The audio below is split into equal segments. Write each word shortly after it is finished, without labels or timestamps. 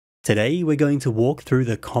Today, we're going to walk through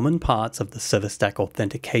the common parts of the ServiceStack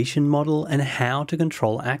authentication model and how to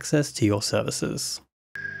control access to your services.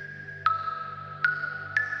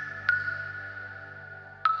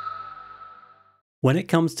 When it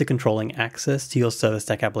comes to controlling access to your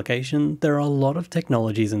ServiceStack application, there are a lot of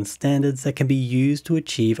technologies and standards that can be used to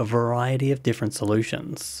achieve a variety of different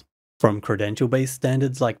solutions. From credential-based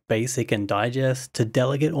standards like Basic and Digest to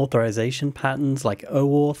delegate authorization patterns like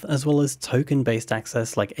OAuth, as well as token-based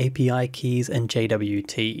access like API keys and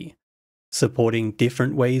JWT. Supporting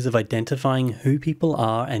different ways of identifying who people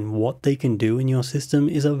are and what they can do in your system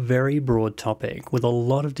is a very broad topic with a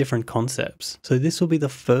lot of different concepts. So this will be the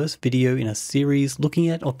first video in a series looking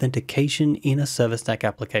at authentication in a ServiceStack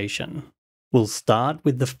application. We'll start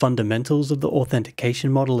with the fundamentals of the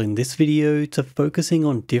authentication model in this video to focusing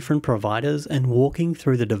on different providers and walking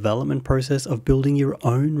through the development process of building your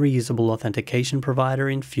own reusable authentication provider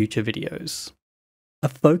in future videos. A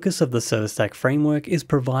focus of the ServiceStack framework is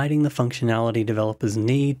providing the functionality developers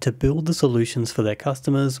need to build the solutions for their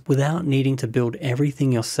customers without needing to build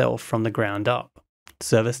everything yourself from the ground up.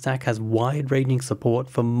 ServiceStack has wide-ranging support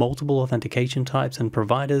for multiple authentication types and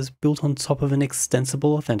providers built on top of an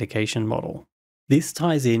extensible authentication model. This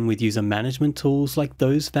ties in with user management tools like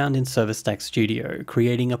those found in ServiceStack Studio,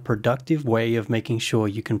 creating a productive way of making sure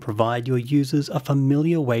you can provide your users a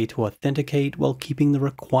familiar way to authenticate while keeping the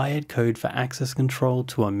required code for access control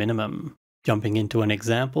to a minimum. Jumping into an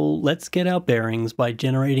example, let's get our bearings by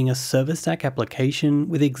generating a ServiceStack application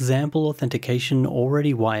with example authentication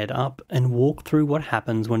already wired up and walk through what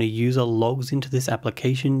happens when a user logs into this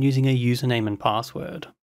application using a username and password.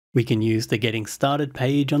 We can use the Getting Started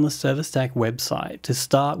page on the ServiceStack website to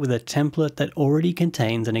start with a template that already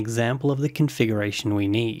contains an example of the configuration we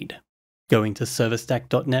need. Going to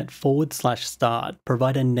servicestack.net/start,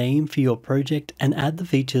 provide a name for your project and add the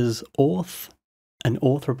features Auth, an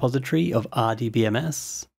Auth repository of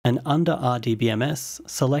RDBMS, and under RDBMS,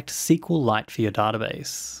 select SQLite for your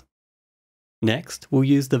database. Next, we'll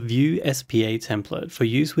use the View SPA template for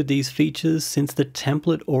use with these features since the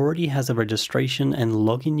template already has a registration and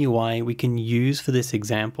login UI we can use for this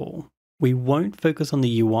example. We won't focus on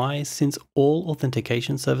the UI since all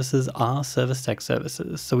authentication services are ServiceStack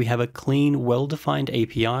services, so we have a clean, well-defined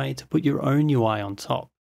API to put your own UI on top.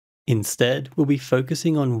 Instead, we'll be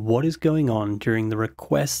focusing on what is going on during the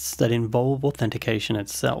requests that involve authentication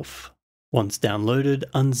itself. Once downloaded,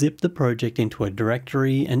 unzip the project into a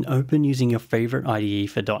directory and open using your favorite IDE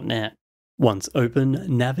for .NET. Once open,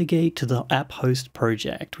 navigate to the app host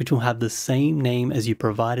project, which will have the same name as you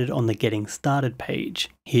provided on the Getting Started page.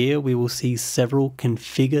 Here we will see several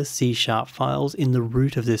configure C# files in the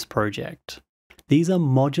root of this project. These are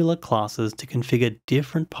modular classes to configure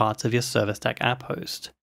different parts of your ServiceStack app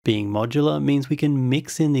host. Being modular means we can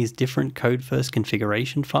mix in these different code-first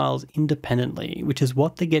configuration files independently, which is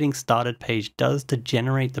what the Getting Started page does to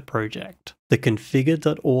generate the project. The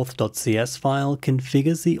configure.auth.cs file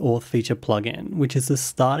configures the AuthFeature plugin, which is the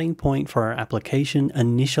starting point for our application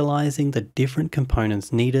initializing the different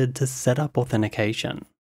components needed to set up authentication.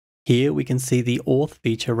 Here we can see the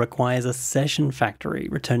AuthFeature requires a session factory,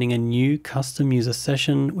 returning a new custom user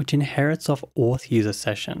session which inherits off auth user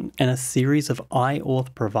session, and a series of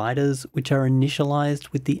IAuth providers which are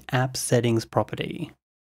initialized with the app settings property.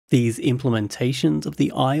 These implementations of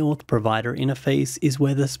the IAuth provider interface is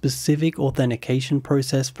where the specific authentication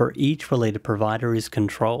process for each related provider is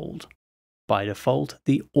controlled. By default,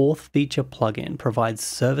 the AuthFeature plugin provides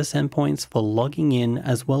service endpoints for logging in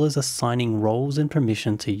as well as assigning roles and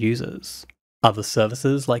permission to users. Other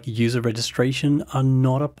services like user registration are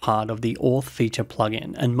not a part of the AuthFeature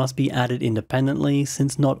plugin and must be added independently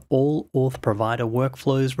since not all auth provider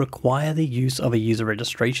workflows require the use of a user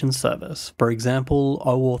registration service, for example,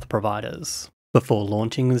 OAuth providers. Before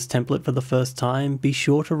launching this template for the first time, be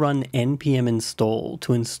sure to run npm install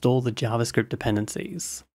to install the JavaScript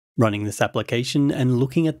dependencies. Running this application and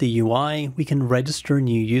looking at the UI, we can register a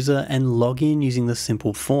new user and log in using the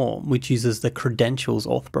simple form, which uses the credentials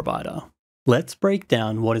auth provider. Let's break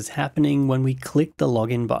down what is happening when we click the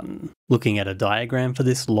login button. Looking at a diagram for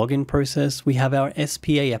this login process, we have our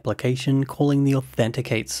SPA application calling the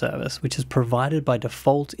Authenticate service, which is provided by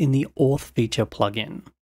default in the AuthFeature plugin.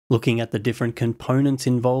 Looking at the different components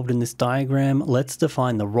involved in this diagram, let's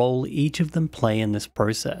define the role each of them play in this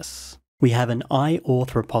process. We have an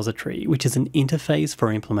IAuthRepository, which is an interface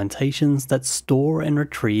for implementations that store and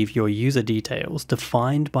retrieve your user details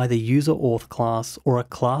defined by the user auth class or a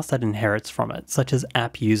class that inherits from it, such as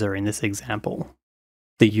app user in this example.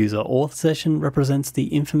 The user auth session represents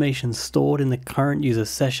the information stored in the current user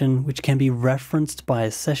session, which can be referenced by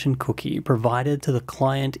a session cookie provided to the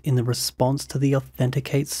client in the response to the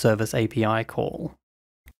Authenticate Service API call.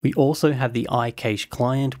 We also have the iCache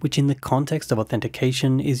client, which in the context of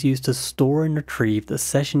authentication is used to store and retrieve the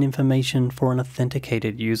session information for an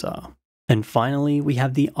authenticated user. And finally, we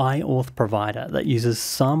have the IAuth provider that uses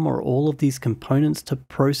some or all of these components to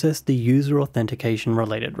process the user authentication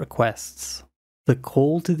related requests. The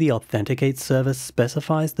call to the Authenticate service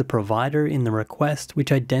specifies the provider in the request,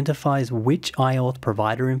 which identifies which IAuth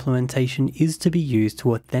provider implementation is to be used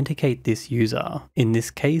to authenticate this user. In this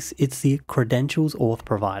case, it's the credentials auth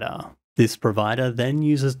provider. This provider then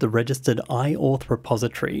uses the registered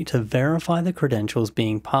IAuthRepository to verify the credentials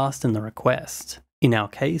being passed in the request. In our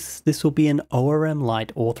case, this will be an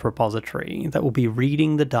ORM-Lite auth repository that will be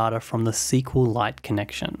reading the data from the SQLite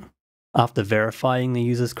connection. After verifying the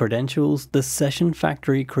user's credentials, the session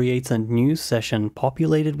factory creates a new session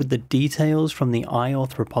populated with the details from the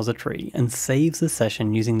IAuth repository and saves the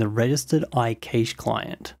session using the registered iCache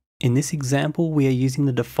client. In this example, we are using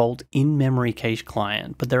the default in-memory cache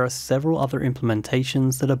client, but there are several other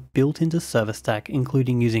implementations that are built into ServiceStack,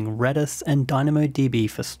 including using Redis and DynamoDB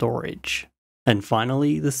for storage. And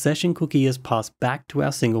finally, the session cookie is passed back to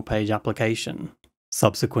our single-page application.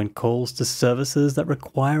 Subsequent calls to services that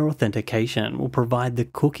require authentication will provide the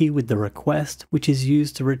cookie with the request, which is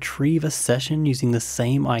used to retrieve a session using the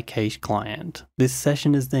same iCache client. This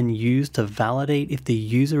session is then used to validate if the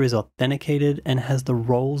user is authenticated and has the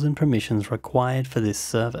roles and permissions required for this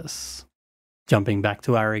service. Jumping back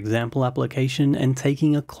to our example application and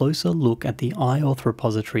taking a closer look at the IAuth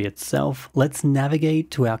repository itself, let's navigate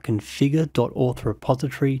to our configure.auth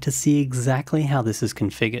repository to see exactly how this is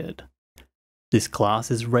configured. This class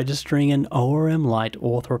is registering an ORM-Lite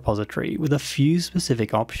auth repository with a few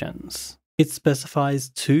specific options. It specifies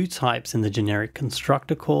two types in the generic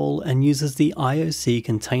constructor call and uses the IOC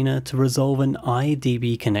container to resolve an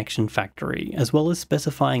IDB connection factory, as well as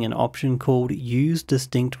specifying an option called Use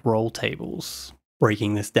Distinct Role Tables.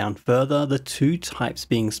 Breaking this down further, the two types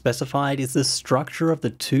being specified is the structure of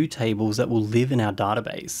the two tables that will live in our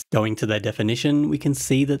database. Going to their definition, we can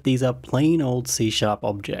see that these are plain old C#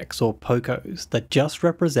 objects, or POCOs, that just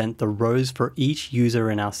represent the rows for each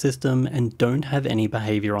user in our system and don't have any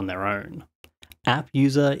behavior on their own. App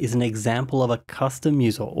user is an example of a custom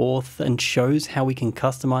user auth and shows how we can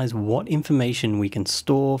customize what information we can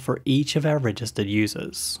store for each of our registered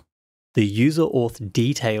users. The user auth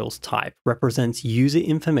details type represents user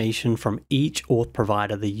information from each auth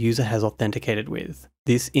provider the user has authenticated with.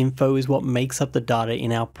 This info is what makes up the data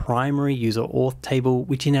in our primary user auth table,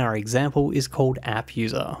 which in our example is called app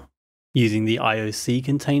user. Using the IOC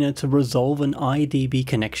container to resolve an IDB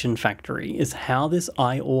connection factory is how this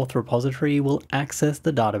IAuth repository will access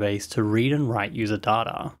the database to read and write user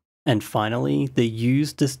data. And finally, the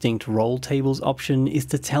Use Distinct Role Tables option is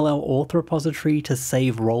to tell our auth repository to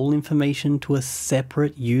save role information to a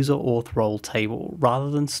separate user auth role table,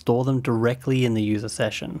 rather than store them directly in the user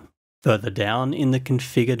session. Further down in the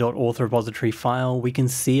configure.auth repository file, we can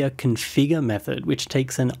see a configure method which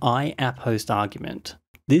takes an IAppHost argument.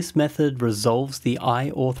 This method resolves the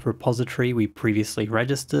IAuth repository we previously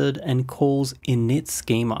registered and calls init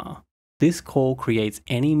schema. This call creates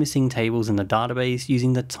any missing tables in the database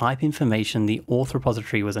using the type information the auth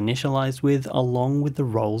repository was initialized with, along with the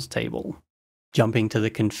roles table. Jumping to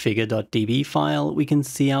the configure.db file, we can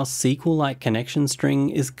see our SQLite connection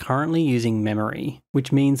string is currently using memory,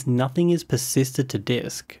 which means nothing is persisted to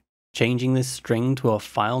disk. Changing this string to a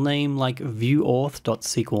file name like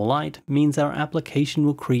viewauth.sqlite means our application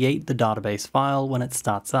will create the database file when it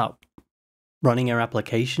starts up. Running our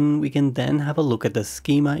application, we can then have a look at the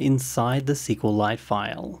schema inside the SQLite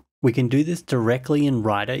file. We can do this directly in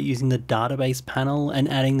Writer using the database panel and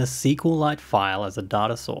adding the SQLite file as a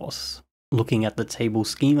data source. Looking at the table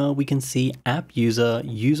schema, we can see app user,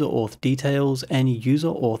 user auth details, and user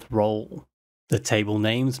auth role. The table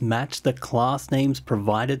names match the class names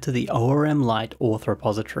provided to the ORM-Lite auth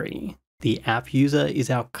repository. The app user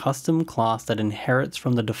is our custom class that inherits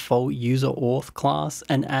from the default user auth class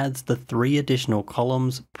and adds the three additional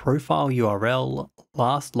columns: profile URL,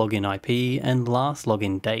 last login IP, and last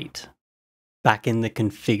login date. Back in the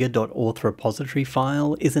configure.auth repository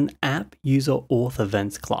file is an app user auth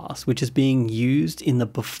events class, which is being used in the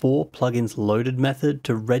before plugins loaded method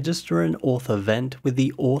to register an auth event with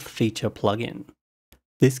the AuthFeature plugin.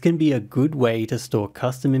 This can be a good way to store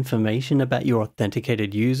custom information about your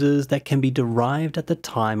authenticated users that can be derived at the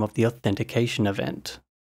time of the authentication event.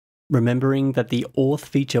 remembering that the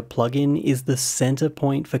AuthFeature plugin is the center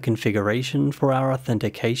point for configuration for our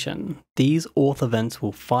authentication. These auth events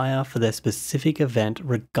will fire for their specific event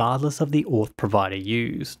regardless of the auth provider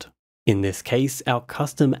used. In this case, our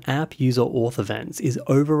custom app user auth events is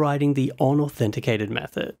overriding the onAuthenticated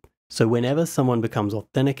method. So whenever someone becomes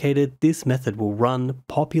authenticated, this method will run,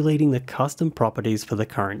 populating the custom properties for the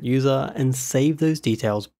current user and save those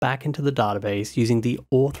details back into the database using the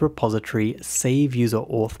AuthRepository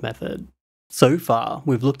SaveUserAuth method. So far,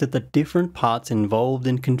 we've looked at the different parts involved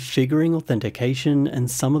in configuring authentication and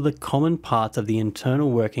some of the common parts of the internal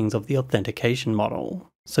workings of the authentication model.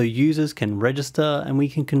 So users can register and we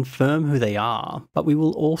can confirm who they are, but we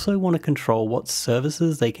will also want to control what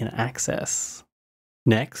services they can access.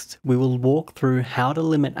 Next, we will walk through how to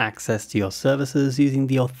limit access to your services using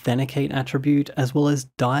the Authenticate attribute, as well as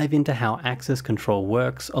dive into how access control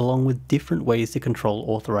works, along with different ways to control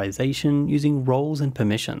authorization using roles and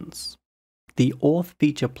permissions. The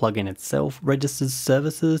AuthFeature plugin itself registers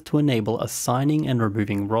services to enable assigning and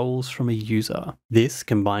removing roles from a user. This,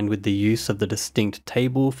 combined with the use of the distinct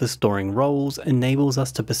table for storing roles, enables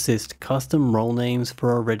us to persist custom role names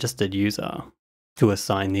for a registered user. To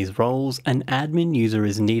assign these roles, an admin user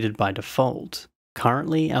is needed by default.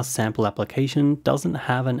 Currently, our sample application doesn't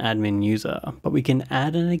have an admin user, but we can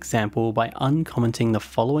add an example by uncommenting the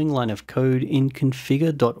following line of code in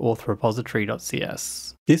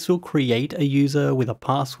configure.authrepository.cs. This will create a user with a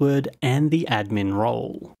password and the admin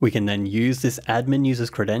role. We can then use this admin user's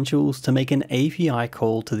credentials to make an API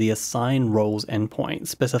call to the assign roles endpoint,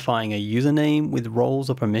 specifying a username with roles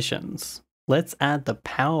or permissions. Let's add the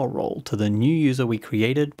power role to the new user we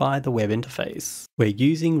created by the web interface. We're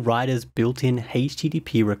using Rider's built-in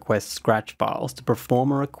HTTP request scratch files to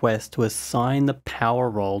perform a request to assign the power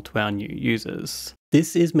role to our new users.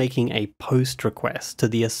 This is making a post request to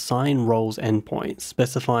the assign roles endpoint,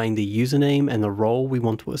 specifying the username and the role we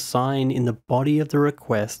want to assign in the body of the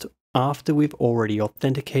request after we've already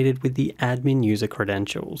authenticated with the admin user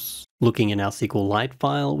credentials. Looking in our SQLite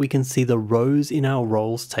file, we can see the rows in our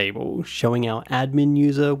roles table, showing our admin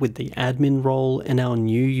user with the admin role and our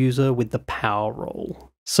new user with the power role.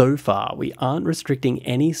 So far, we aren't restricting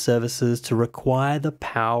any services to require the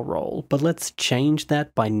power role, but let's change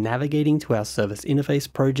that by navigating to our service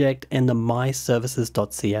interface project and the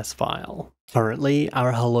myservices.cs file. Currently,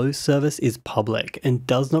 our hello service is public and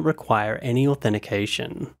does not require any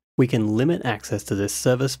authentication. We can limit access to this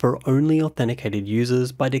service for only authenticated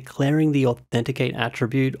users by declaring the Authenticate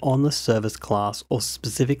attribute on the service class or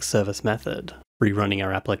specific service method. Rerunning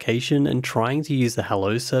our application and trying to use the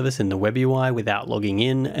hello service in the web UI without logging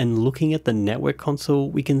in and looking at the network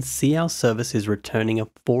console, we can see our service is returning a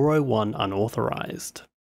 401 unauthorized.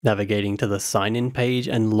 Navigating to the sign-in page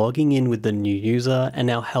and logging in with the new user,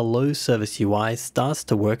 and our hello service UI starts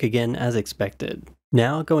to work again as expected.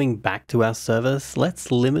 Now going back to our service,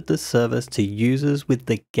 let's limit the service to users with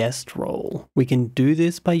the guest role. We can do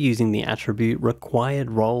this by using the attribute required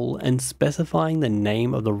role and specifying the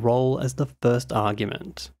name of the role as the first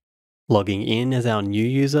argument. Logging in as our new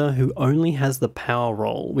user who only has the power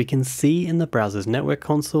role, we can see in the browser's network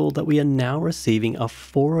console that we are now receiving a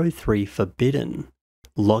 403 forbidden.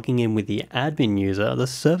 Logging in with the admin user, the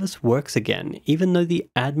service works again, even though the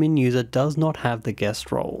admin user does not have the guest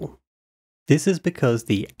role. This is because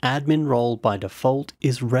the admin role by default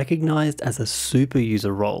is recognized as a super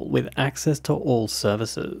user role with access to all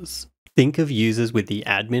services. Think of users with the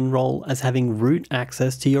admin role as having root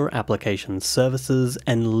access to your application's services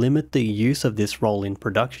and limit the use of this role in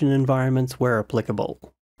production environments where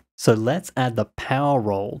applicable. So let's add the power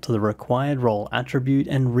role to the required role attribute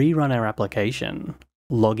and rerun our application.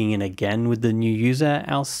 Logging in again with the new user,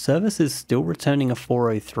 our service is still returning a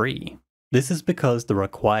 403. This is because the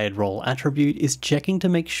required role attribute is checking to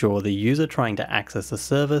make sure the user trying to access the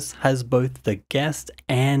service has both the guest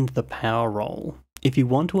and the power role. If you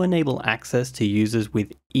want to enable access to users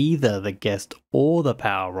with either the guest or the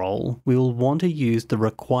power role, we will want to use the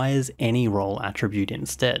requires any role attribute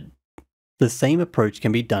instead. The same approach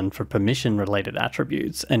can be done for permission-related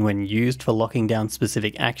attributes, and when used for locking down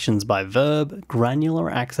specific actions by verb, granular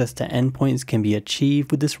access to endpoints can be achieved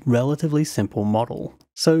with this relatively simple model.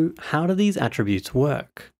 So how do these attributes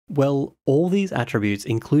work? Well, all these attributes,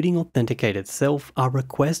 including Authenticate itself, are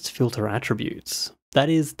request filter attributes. That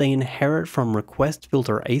is, they inherit from request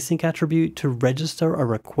filter async attribute to register a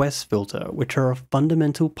request filter, which are a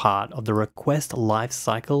fundamental part of the request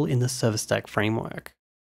lifecycle in the ServiceStack framework.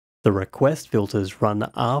 The request filters run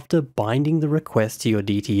after binding the request to your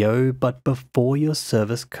DTO, but before your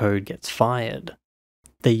service code gets fired.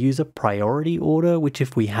 They use a priority order, which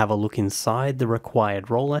if we have a look inside the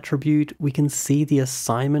required role attribute, we can see the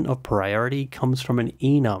assignment of priority comes from an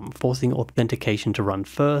enum, forcing authentication to run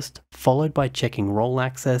first, followed by checking role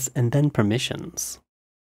access and then permissions.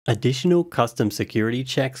 Additional custom security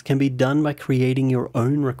checks can be done by creating your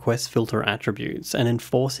own request filter attributes and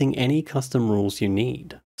enforcing any custom rules you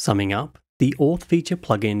need. Summing up, the AuthFeature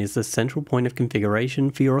plugin is the central point of configuration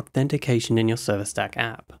for your authentication in your ServiceStack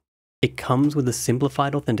app. It comes with a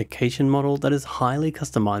simplified authentication model that is highly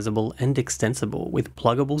customizable and extensible, with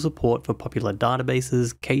pluggable support for popular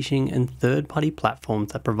databases, caching, and third-party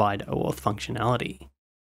platforms that provide OAuth functionality.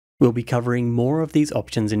 We'll be covering more of these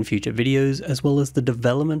options in future videos, as well as the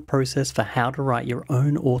development process for how to write your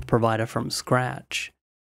own auth provider from scratch.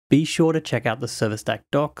 Be sure to check out the ServiceStack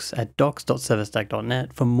docs at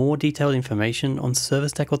docs.servicestack.net for more detailed information on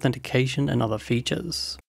ServiceStack authentication and other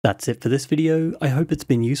features. That's it for this video. I hope it's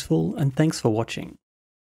been useful, and thanks for watching.